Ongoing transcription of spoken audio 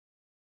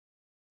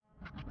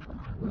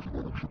Hey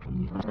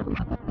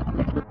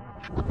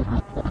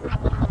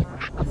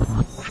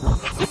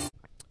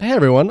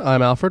everyone,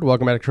 I'm Alfred.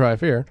 Welcome back to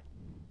Crof Ear.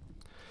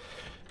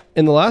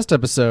 In the last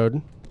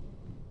episode,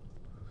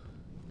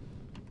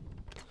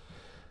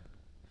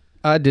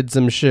 I did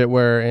some shit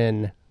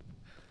wherein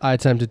I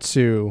attempted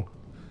to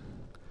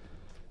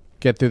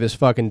get through this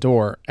fucking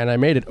door, and I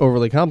made it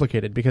overly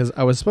complicated because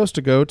I was supposed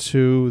to go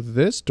to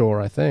this door,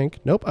 I think.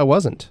 Nope, I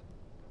wasn't.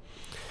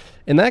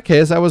 In that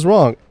case, I was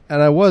wrong,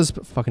 and I was...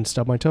 fucking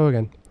stubbed my toe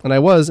again. And I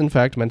was, in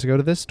fact, meant to go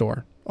to this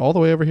door, all the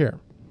way over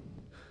here.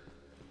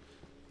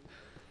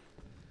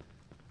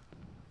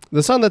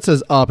 The sign that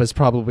says up is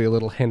probably a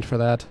little hint for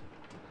that.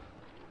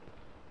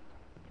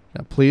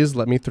 Now, please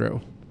let me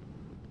through.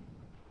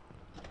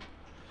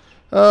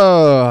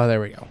 Oh, there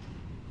we go.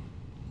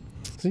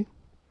 See?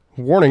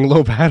 Warning,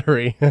 low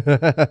battery.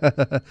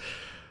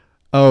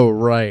 Oh,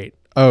 right.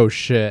 Oh,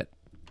 shit.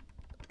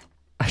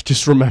 I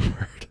just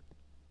remembered.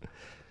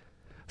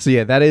 So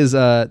yeah, that is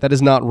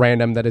not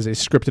random. That is a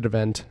scripted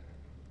event.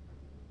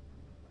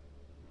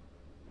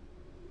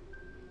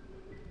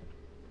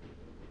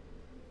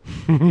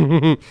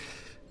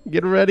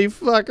 Get ready,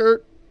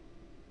 fucker.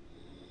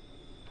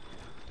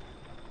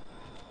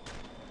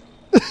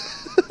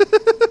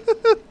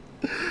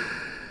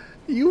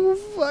 You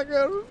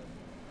fucker.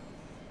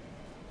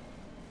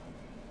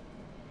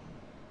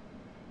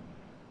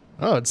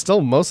 Oh, it's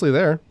still mostly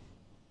there.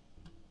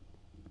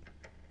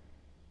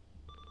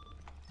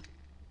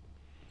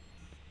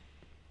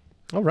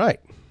 All right.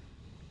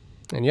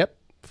 And yep,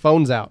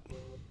 phone's out.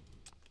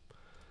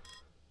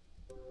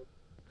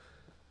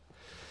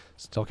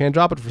 Still can't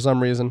drop it for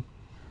some reason.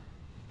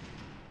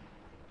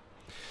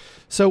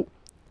 So,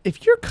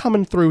 if you're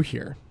coming through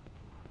here,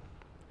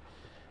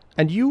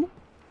 and you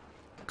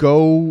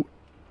go...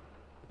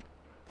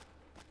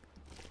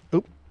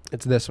 Oop,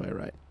 it's this way,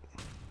 right?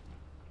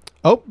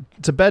 Oh,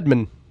 it's a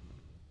bedman.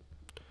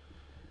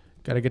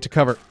 Gotta get to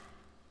cover.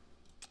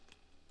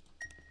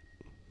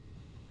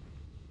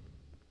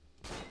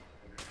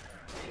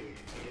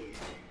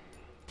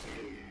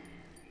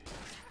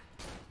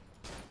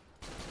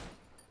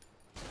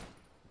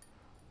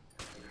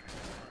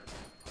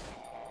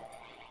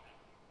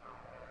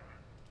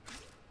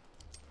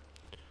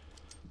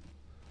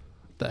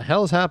 The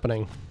hell is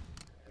happening?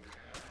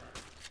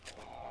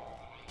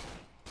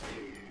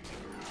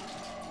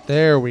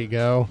 There we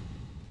go.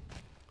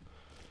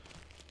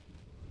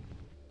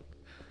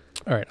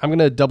 All right, I'm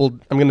gonna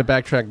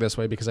backtrack this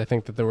way because I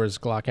think that there was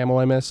Glock ammo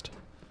I missed.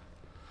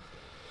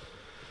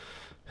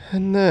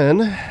 And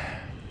then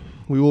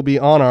we will be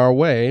on our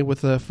way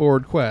with the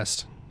forward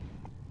quest.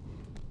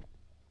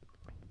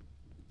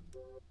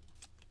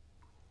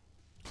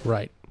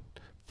 Right.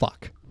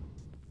 Fuck.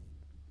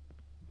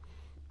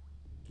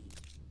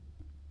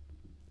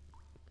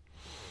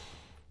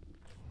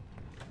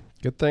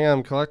 Good thing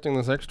I'm collecting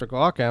this extra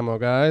Glock ammo,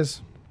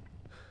 guys.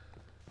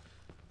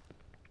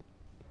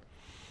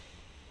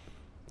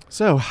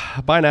 So,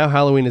 by now,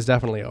 Halloween is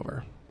definitely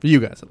over. For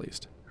you guys, at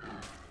least.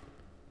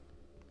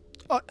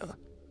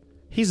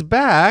 He's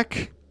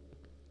back!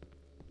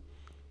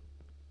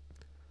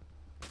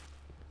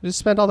 Just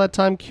spent all that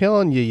time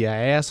killing you, you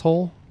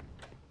asshole.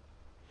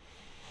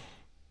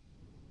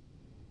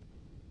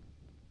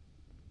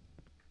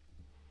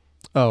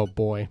 Oh,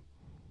 boy.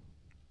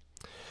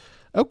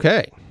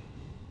 Okay.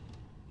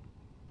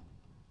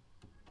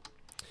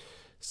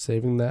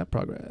 Saving that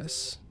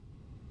progress.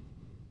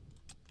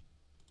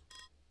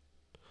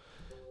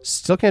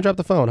 Still can't drop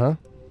the phone, huh?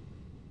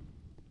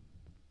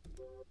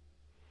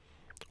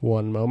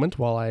 One moment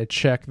while I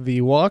check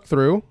the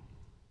walkthrough.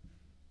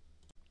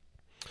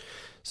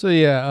 So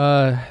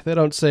yeah, they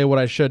don't say what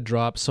I should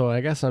drop, so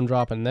I guess I'm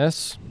dropping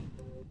this.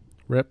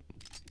 Rip.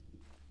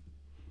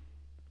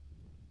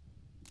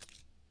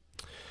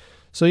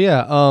 So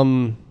yeah,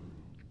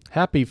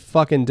 happy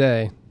fucking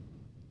day.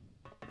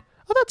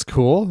 Oh, that's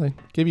cool. They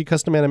give you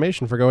custom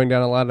animation for going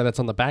down a ladder that's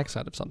on the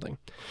backside of something.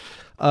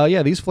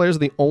 Yeah, these flares are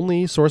the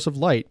only source of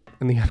light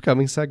in the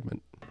upcoming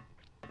segment,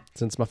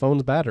 since my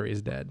phone's battery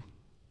is dead.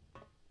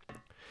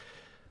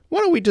 Why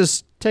don't we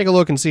just take a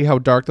look and see how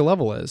dark the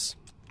level is?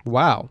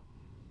 Wow.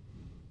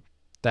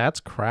 That's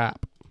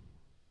crap.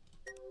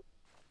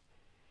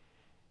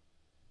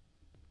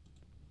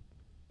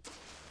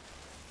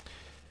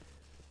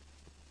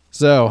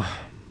 So,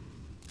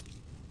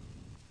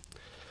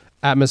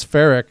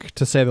 atmospheric,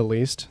 to say the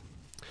least.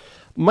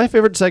 My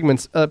favorite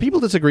segments. People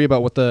disagree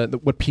about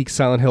what peak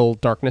Silent Hill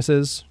darkness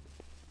is,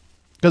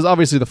 because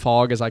obviously the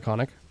fog is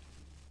iconic.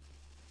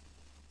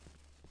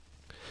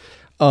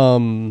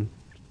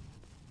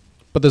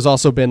 But there's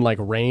also been like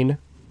rain.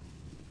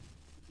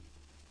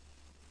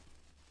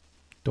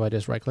 Do I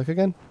just right click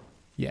again?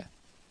 Yeah.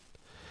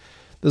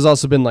 There's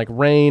also been like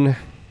rain,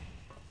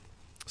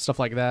 stuff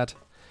like that.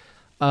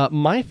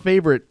 My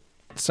favorite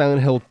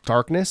Silent Hill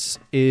darkness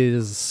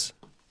is...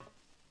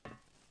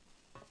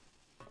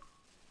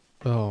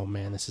 Oh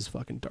man, this is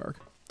fucking dark.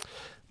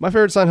 My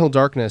favorite Silent Hill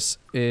darkness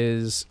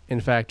is, in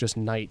fact, just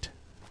night.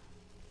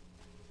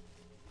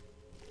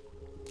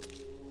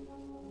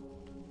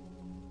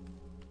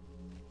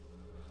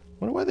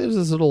 why there's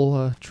this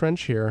little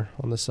trench here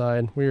on the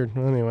side. Weird.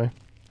 Anyway.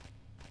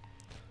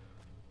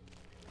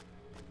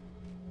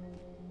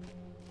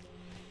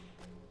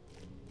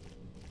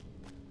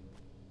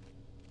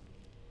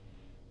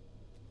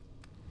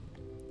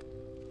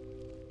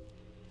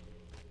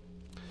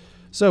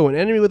 So, an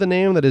enemy with a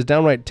name that is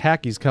downright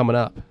tacky is coming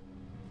up.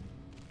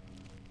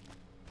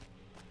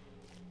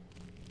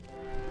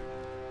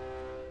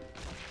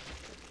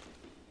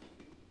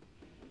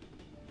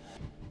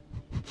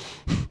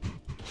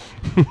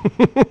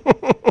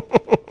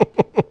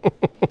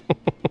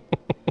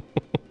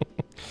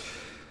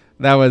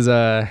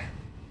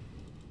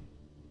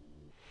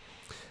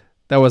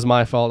 That was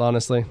my fault,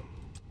 honestly.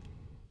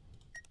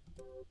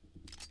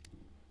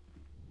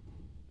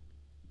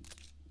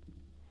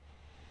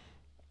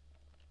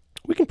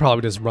 We can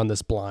probably just run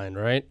this blind,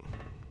 right?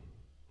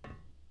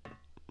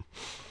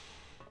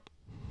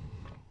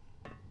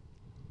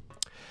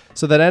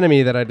 So that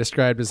enemy that I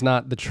described is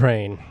not the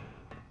train.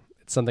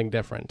 It's something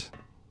different.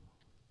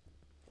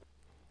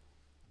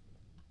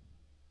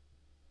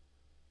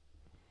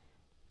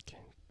 Okay.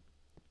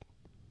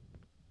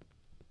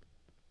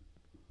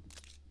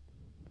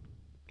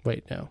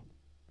 Wait, no.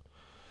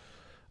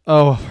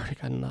 Oh, I've already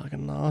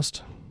gotten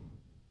lost.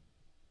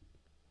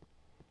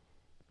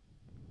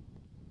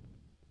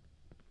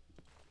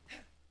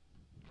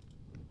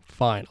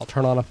 Fine, I'll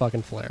turn on a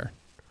fucking flare.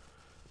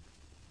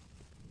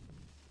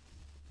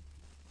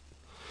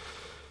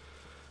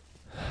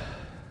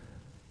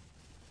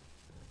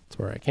 That's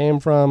where I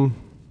came from.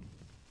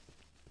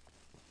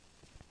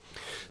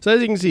 So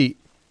as you can see,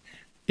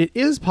 it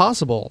is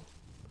possible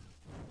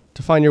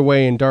to find your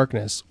way in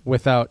darkness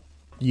without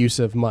use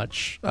of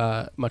much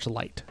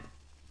light.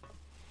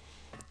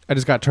 I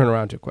just got turned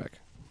around too quick.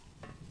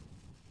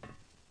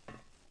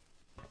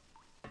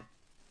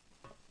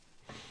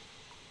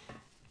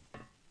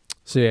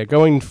 So yeah,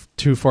 going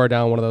too far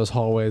down one of those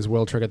hallways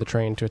will trigger the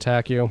train to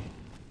attack you.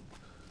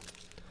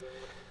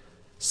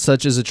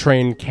 Such as a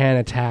train can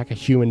attack a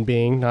human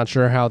being. Not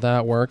sure how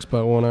that works,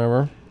 but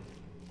whatever.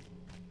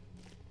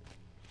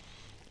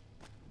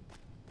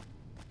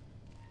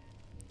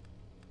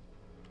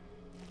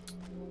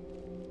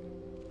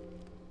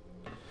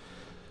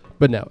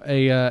 But no,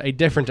 a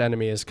different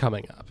enemy is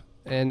coming up.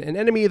 And an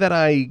enemy that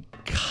I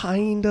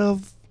kind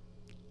of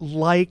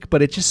like,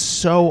 but it's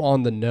just so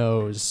on the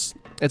nose.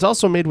 It's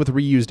also made with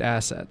reused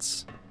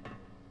assets.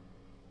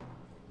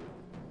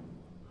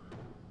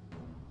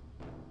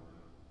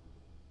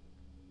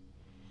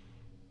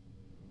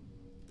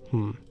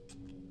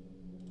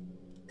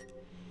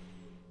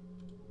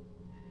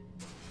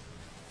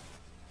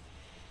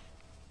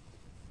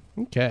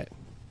 Okay.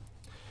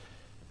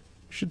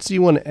 Should see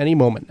one any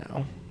moment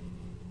now.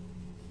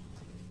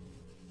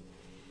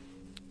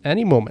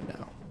 Any moment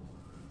now.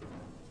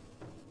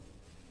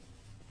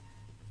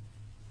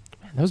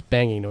 Man, those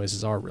banging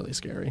noises are really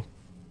scary.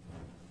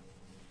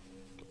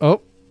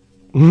 Oh.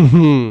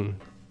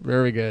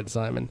 Very good,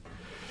 Simon.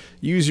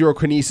 Use your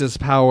kinesis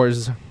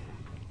powers. I've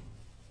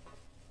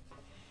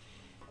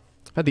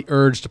had the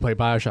urge to play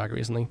Bioshock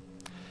recently.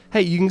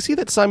 Hey, you can see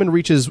that Simon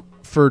reaches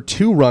for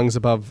 2 rungs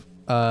above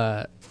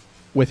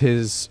with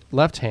his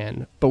left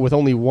hand, but with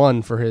only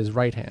 1 for his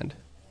right hand.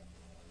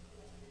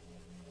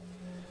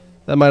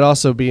 That might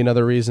also be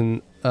another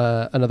reason,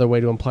 another way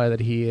to imply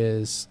that he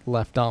is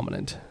left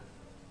dominant.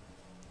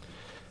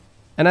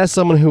 And as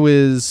someone who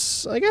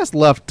is, I guess,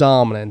 left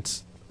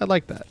dominant, I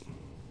like that.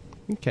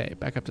 Okay,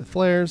 back up to the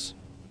flares.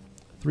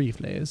 3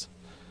 flares.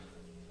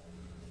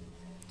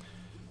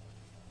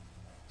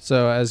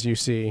 So as you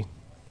see,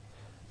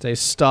 it's a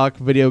stock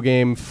video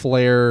game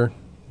fan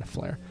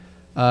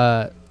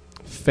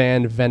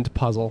vent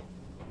puzzle.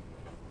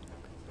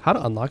 How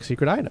to unlock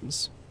secret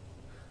items.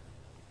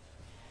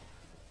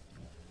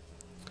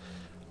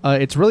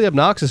 It's really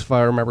obnoxious if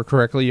I remember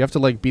correctly. You have to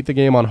like beat the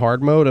game on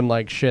hard mode and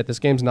like shit, this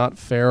game's not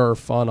fair or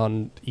fun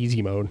on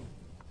easy mode.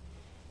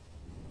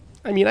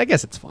 I mean, I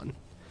guess it's fun.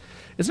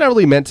 It's not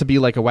really meant to be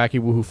like a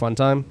wacky woohoo fun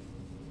time.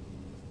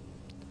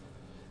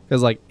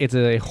 Because like it's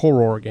a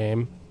horror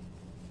game.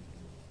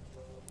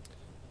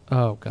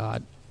 Oh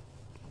god.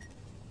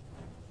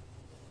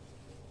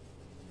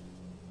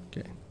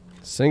 Okay.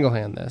 Single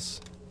hand this.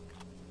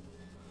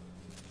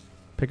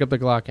 Pick up the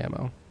Glock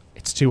ammo.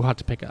 It's too hot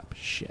to pick up.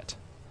 Shit.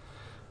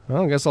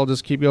 Well, I guess I'll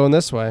just keep going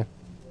this way.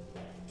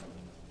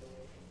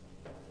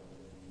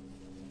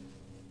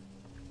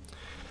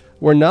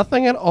 Where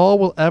nothing at all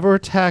will ever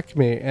attack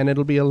me, and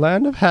it'll be a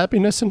land of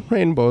happiness and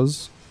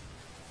rainbows.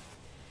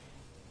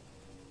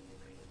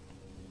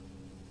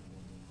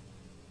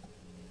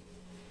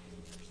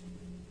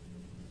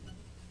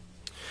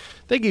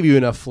 They give you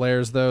enough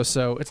flares, though,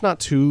 so it's not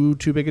too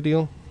big a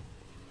deal.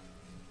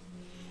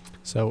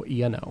 So,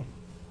 yeah, no.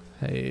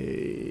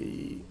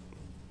 Hey...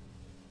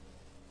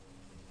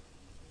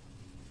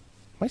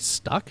 Am I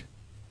stuck?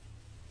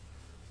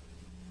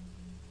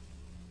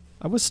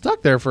 I was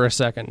stuck there for a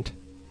second.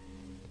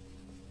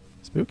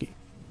 Spooky.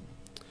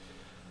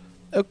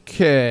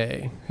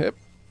 Okay. Yep.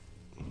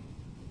 You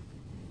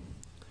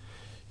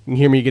can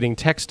hear me getting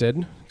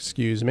texted.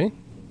 Excuse me.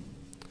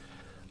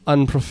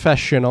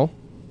 unprofessional.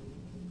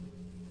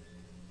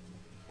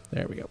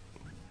 There we go.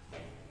 Are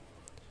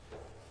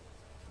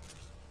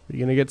you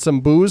going to get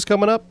some booze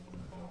coming up?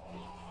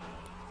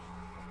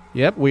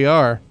 Yep, we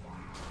are.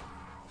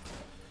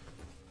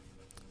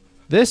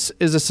 This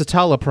is a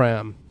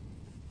citalopram.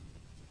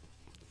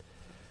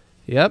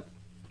 Yep.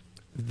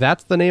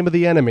 That's the name of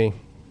the enemy.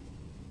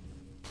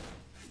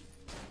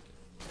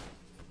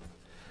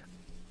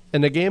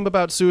 In a game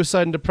about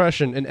suicide and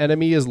depression, an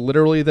enemy is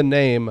literally the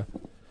name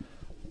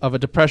of a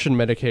depression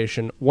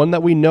medication. One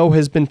that we know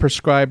has been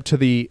prescribed to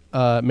the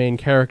main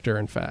character,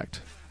 in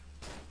fact.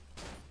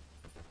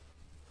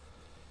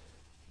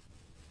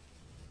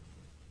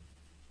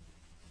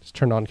 Just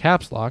turned on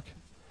caps lock.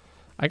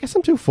 I guess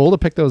I'm too full to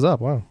pick those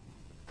up. Wow.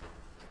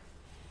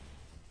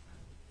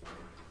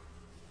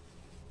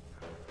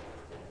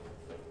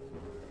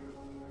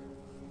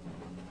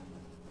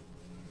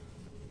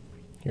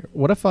 Here,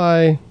 what if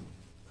I...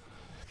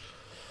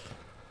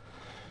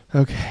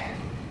 Okay.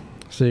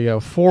 So you go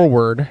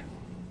forward.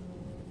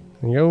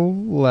 And you go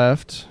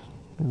left,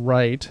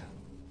 right.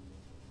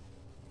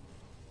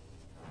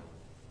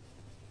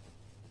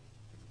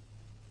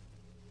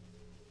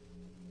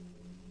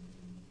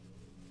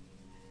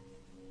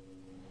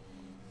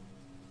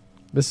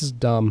 This is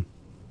dumb.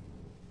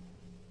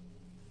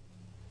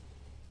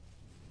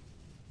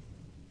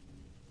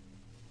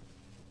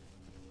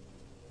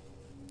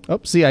 Oh,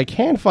 see, I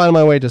can find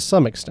my way to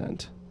some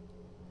extent.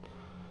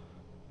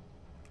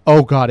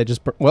 Oh, God, it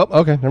just... Well,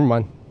 okay, never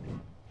mind.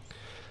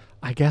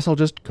 I guess I'll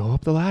just go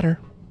up the ladder.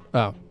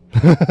 Oh.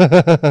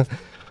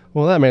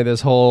 Well, that made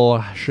this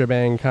whole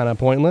shebang kind of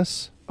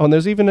pointless. Oh, and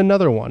there's even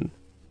another one.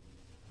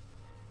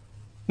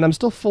 And I'm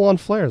still full on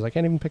flares. I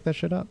can't even pick that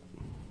shit up.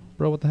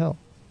 Bro, what the hell?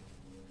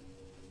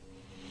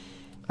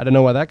 I don't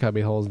know why that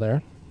cubby hole's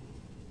there.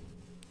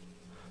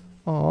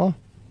 Aw.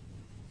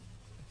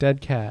 Dead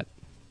cat.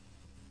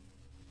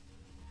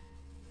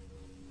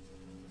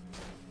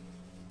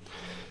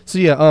 So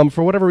yeah,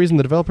 for whatever reason,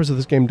 the developers of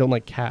this game don't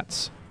like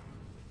cats.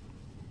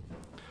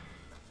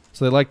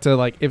 So they like to,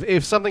 like,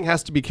 if something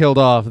has to be killed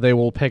off, they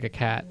will pick a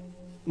cat.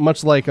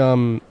 Much like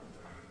the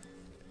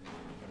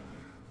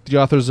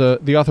author of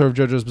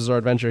JoJo's Bizarre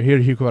Adventure,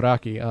 Hirohiko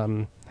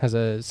Araki, has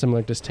a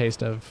similar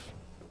distaste of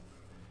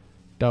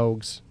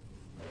dogs.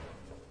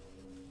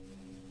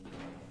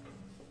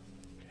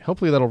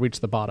 Hopefully that'll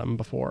reach the bottom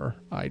before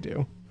I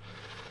do.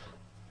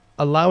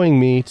 Allowing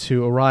me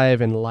to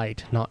arrive in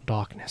light, not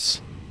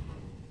darkness.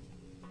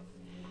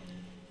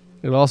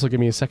 It'll also give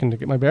me a second to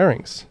get my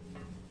bearings.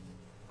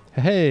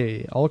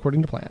 Hey, all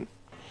according to plan.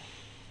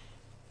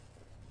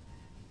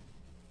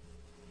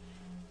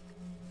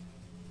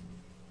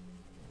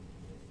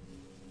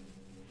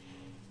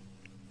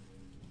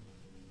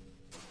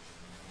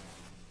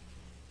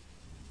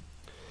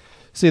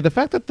 See, the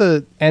fact that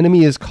the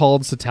enemy is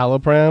called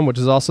citalopram, which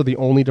is also the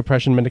only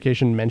depression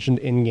medication mentioned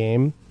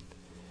in-game,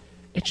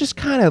 it's just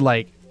kind of,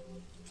 like,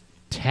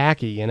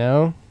 tacky, you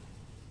know?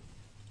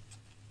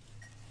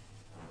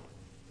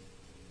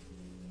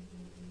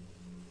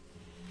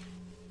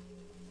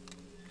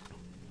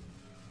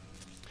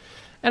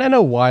 And I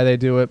know why they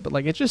do it, but,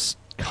 like, it's just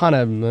kind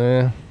of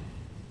meh.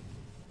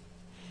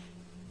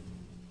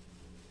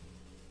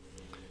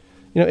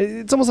 You know,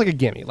 it's almost like a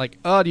gimme. Like,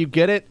 oh, do you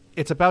get it?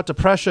 It's about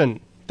depression.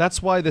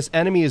 That's why this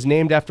enemy is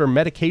named after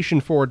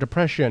medication for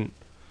depression.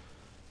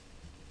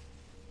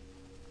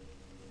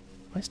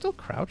 Am I still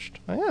crouched?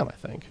 I am, I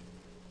think.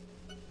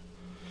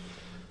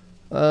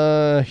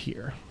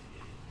 Here.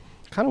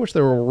 Kind of wish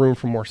there were room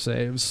for more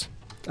saves.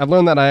 I've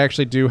learned that I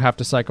actually do have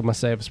to cycle my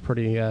saves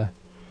pretty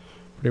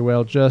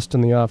well, just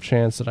in the off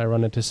chance that I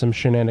run into some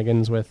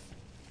shenanigans with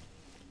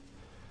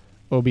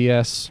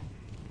OBS.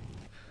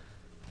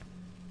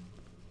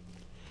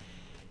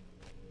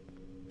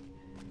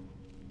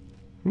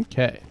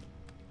 Okay.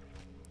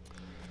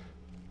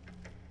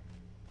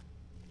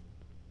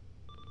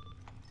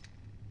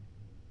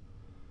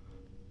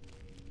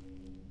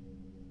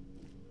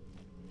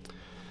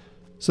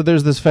 So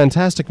there's this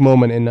fantastic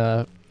moment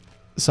in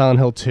Silent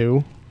Hill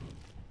 2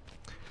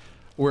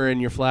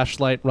 wherein your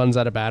flashlight runs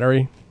out of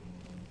battery.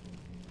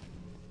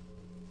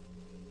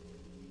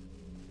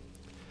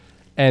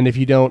 And if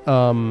you don't,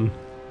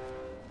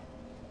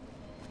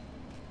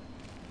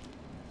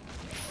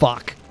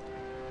 fuck.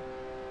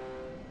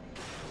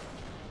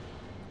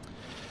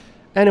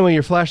 Anyway,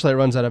 your flashlight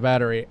runs out of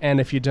battery,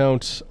 and if you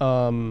don't,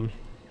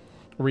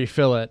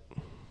 refill it,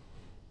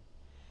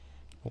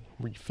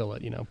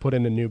 you know, put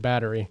in a new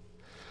battery,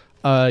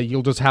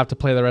 you'll just have to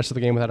play the rest of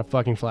the game without a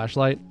fucking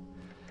flashlight.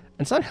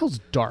 And Silent Hill's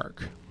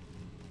dark.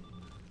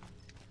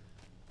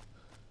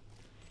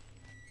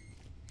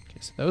 Okay,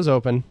 so that was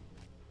open.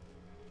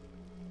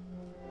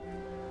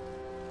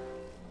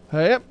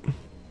 Yep.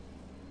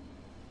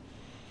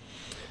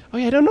 Oh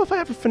yeah, I don't know if I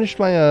ever finished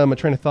my my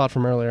train of thought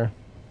from earlier.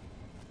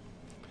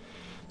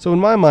 So in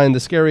my mind, the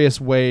scariest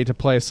way to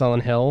play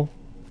Silent Hill,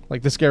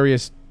 like the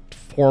scariest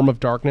form of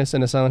darkness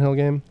in a Silent Hill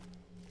game,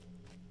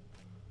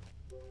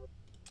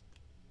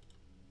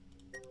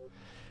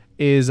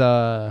 is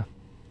the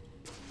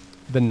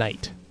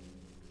night.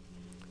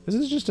 This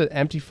is just an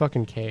empty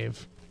fucking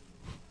cave.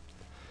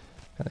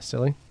 Kind of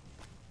silly.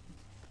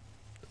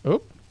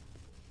 Oh.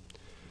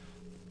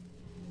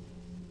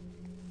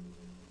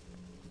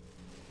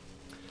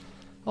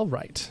 All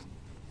right.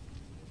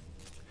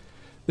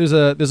 There's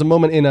a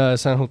moment in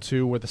Silent Hill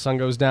 2 where the sun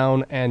goes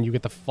down and you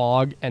get the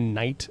fog and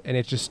night, and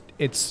it's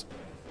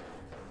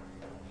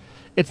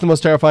the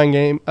most terrifying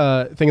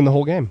thing in the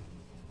whole game.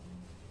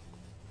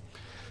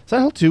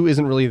 Silent Hill 2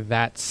 isn't really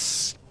that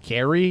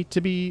scary,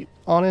 to be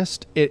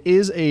honest. It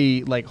is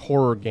a like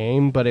horror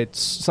game, but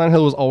Silent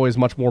Hill was always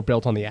much more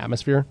built on the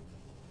atmosphere.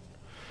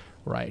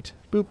 Right.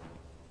 Boop.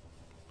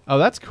 Oh,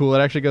 that's cool. It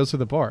actually goes through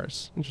the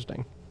bars.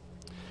 Interesting.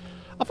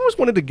 I've always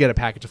wanted to get a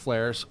package of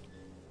flares.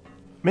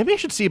 Maybe I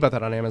should see about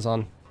that on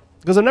Amazon,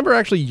 because I've never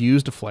actually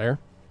used a flare,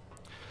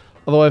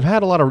 although I've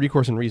had a lot of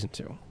recourse and reason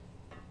to.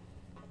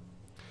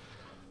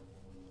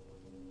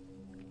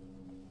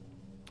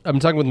 I've been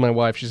talking with my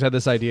wife. She's had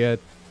this idea.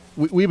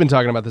 We've been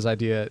talking about this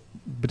idea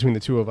between the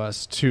two of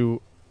us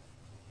to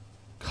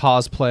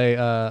cosplay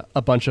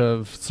a bunch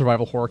of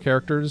survival horror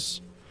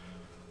characters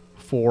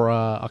for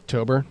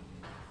October.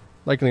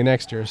 Likely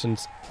next year,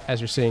 since,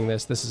 as you're seeing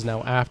this is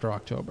now after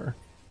October.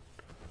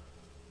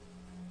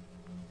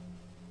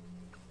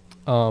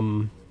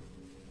 Another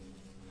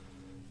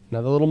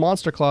little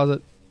monster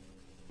closet.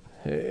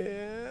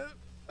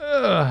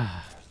 Little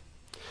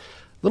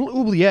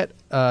oubliette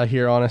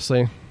here,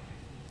 honestly.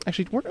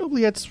 Actually, weren't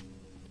oubliettes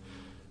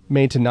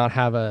made to not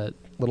have a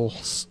little,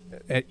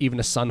 even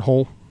a sun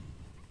hole?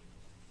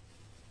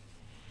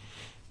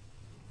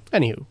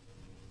 Anywho.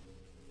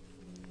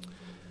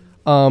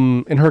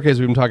 In her case,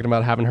 we've been talking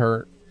about having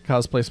her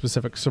cosplay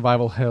specific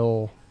survival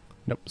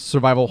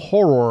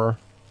horror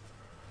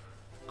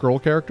girl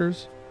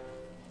characters.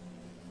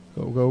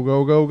 Go, go,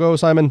 go, go, go,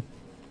 Simon.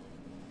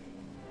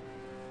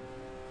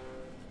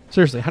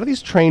 Seriously, how do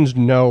these trains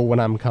know when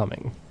I'm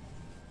coming?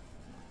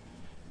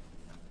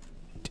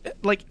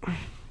 Like,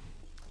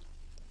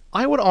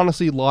 I would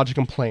honestly lodge a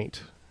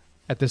complaint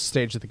at this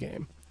stage of the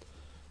game.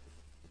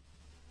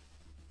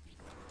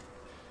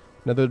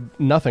 Another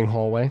nothing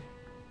hallway.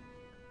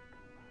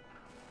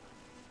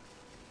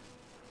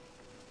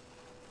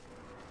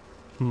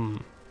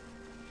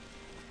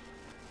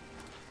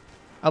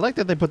 I like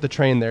that they put the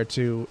train there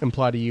to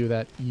imply to you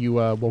that you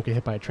won't get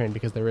hit by a train,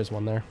 because there is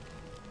one there.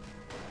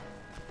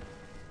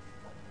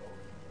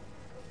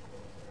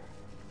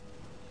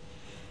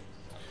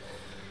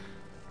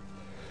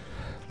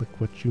 Look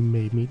what you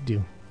made me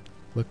do.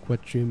 Look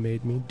what you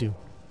made me do.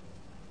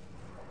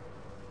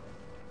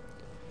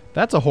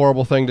 That's a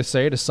horrible thing to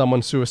say to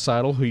someone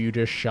suicidal who you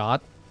just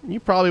shot. You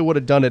probably would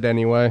have done it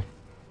anyway.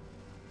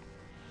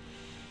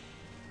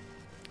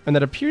 And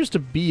that appears to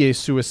be a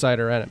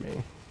suicider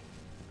enemy.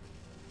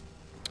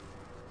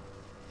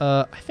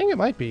 I think it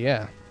might be,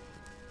 yeah.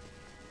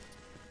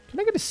 Can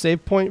I get a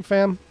save point,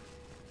 fam?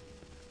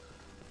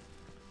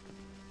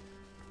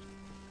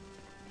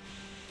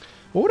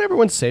 What would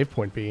everyone's save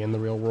point be in the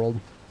real world?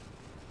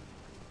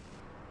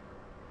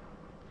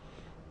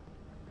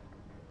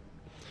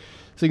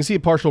 So you can see a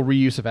partial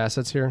reuse of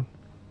assets here.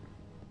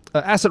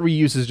 Asset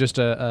reuse is just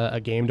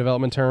a game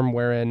development term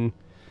wherein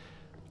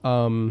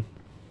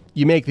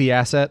you make the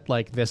asset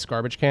like this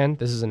garbage can.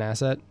 This is an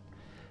asset.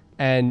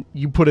 And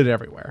you put it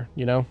everywhere,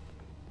 you know?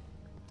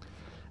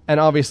 And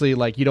obviously,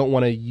 like, you don't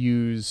want to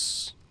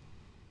use...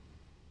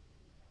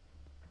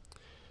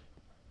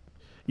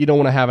 You don't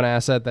want to have an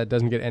asset that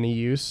doesn't get any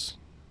use,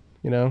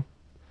 you know?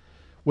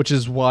 Which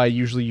is why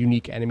usually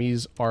unique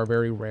enemies are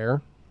very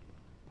rare.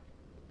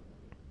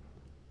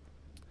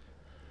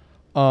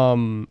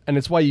 And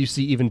it's why you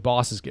see even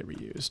bosses get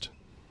reused.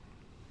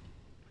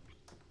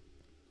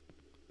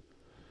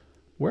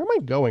 Where am I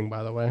going,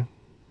 by the way?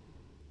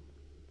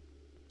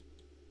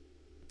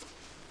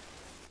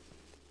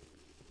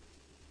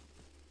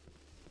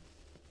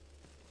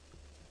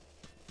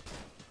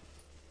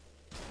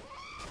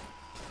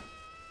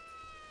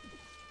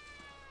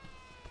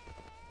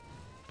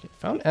 Okay,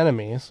 found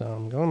enemy, so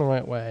I'm going the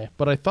right way.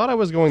 But I thought I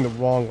was going the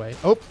wrong way.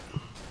 Oh!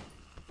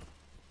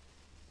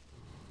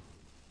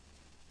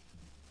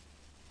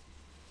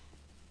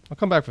 I'll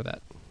come back for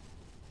that.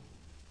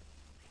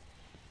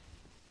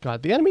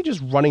 God, the enemy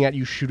just running at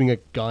you shooting a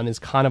gun is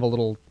kind of a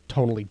little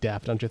tonally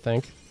deaf, don't you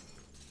think?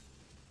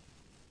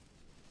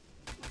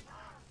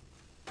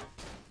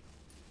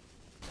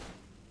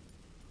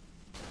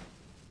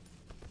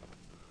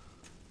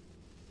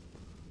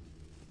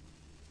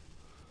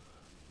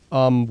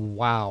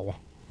 Wow.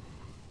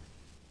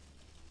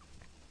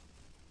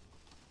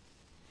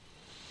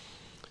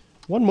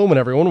 One moment,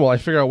 everyone, while I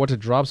figure out what to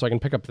drop so I can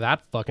pick up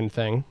that fucking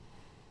thing.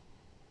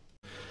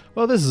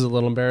 Well, this is a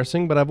little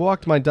embarrassing, but I've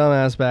walked my dumb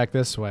ass back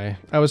this way.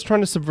 I was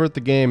trying to subvert the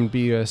game and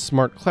be a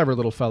smart, clever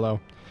little fellow.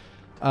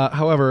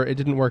 However, it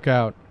didn't work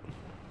out.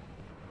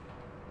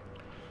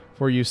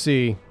 For you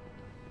see,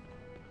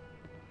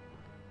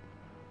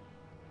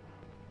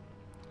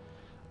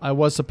 I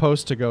was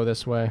supposed to go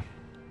this way.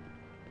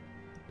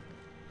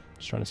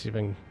 Just trying to see if I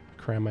can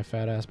cram my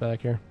fat ass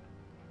back here.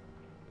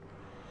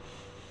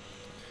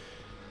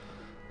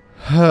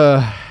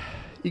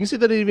 You can see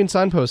that it even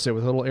signposts it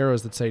with little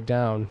arrows that say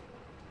down.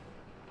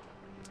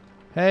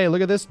 Hey,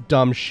 look at this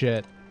dumb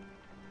shit.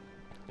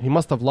 He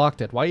must have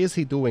locked it. Why is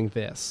he doing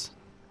this?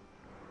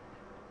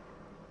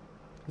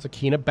 There's a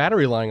key and a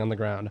battery lying on the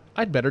ground.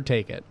 I'd better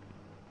take it.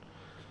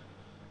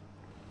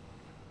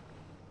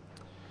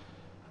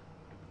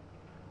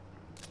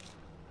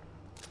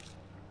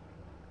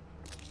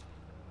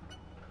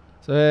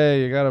 So,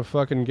 hey, you gotta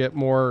fucking get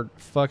more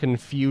fucking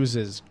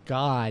fuses.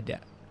 God.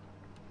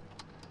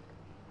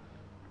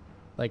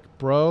 Like,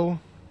 bro.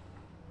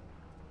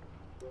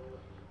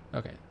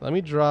 Okay, let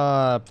me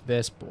drop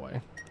this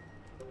boy.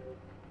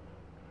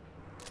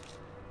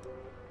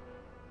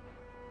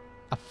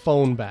 A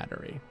phone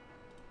battery.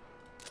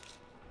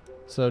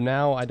 So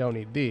now I don't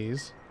need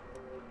these.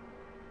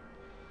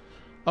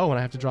 Oh, and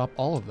I have to drop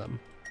all of them.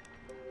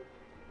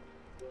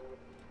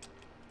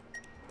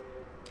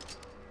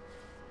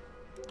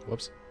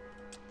 Whoops.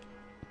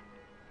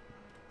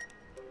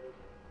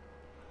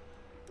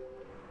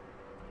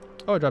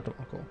 Oh, I dropped them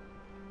all. Cool.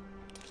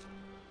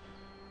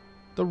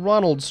 The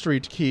Ronald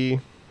Street key.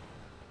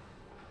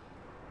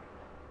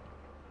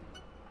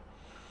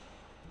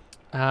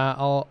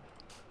 Well,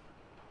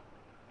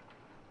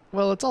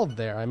 it's all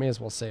there. I may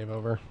as well save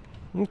over.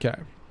 Okay.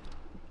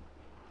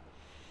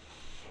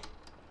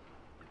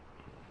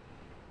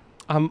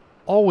 I'm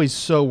always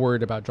so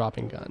worried about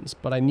dropping guns,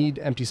 but I need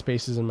empty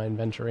spaces in my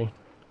inventory.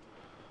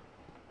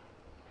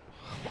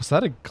 Was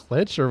that a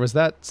glitch, or was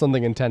that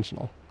something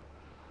intentional?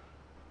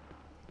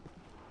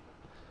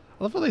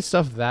 I love how they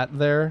stuffed that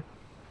there,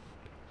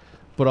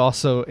 but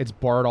also it's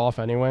barred off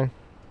anyway.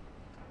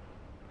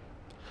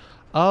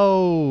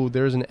 Oh,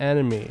 there's an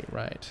enemy,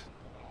 right.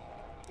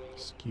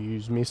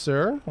 Excuse me,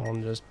 sir. I'll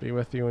just be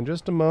with you in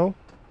just a mo.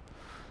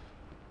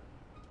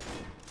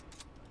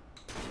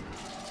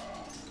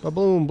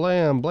 Ba-boom,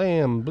 blam,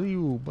 blam,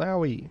 blue,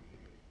 blowy.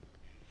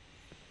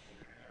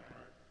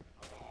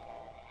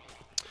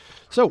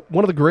 So,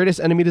 one of the greatest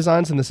enemy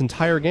designs in this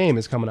entire game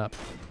is coming up.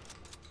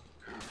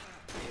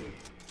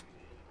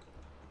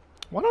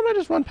 Why don't I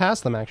just run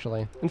past them,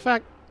 actually? In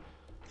fact,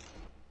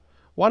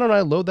 why don't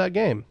I load that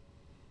game?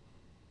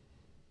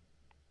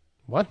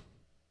 What?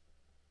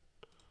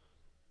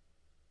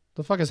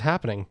 The fuck is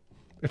happening?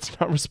 It's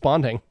not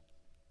responding.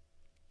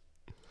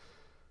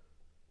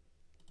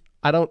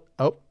 I don't...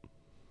 Oh.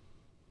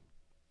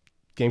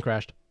 Game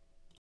crashed.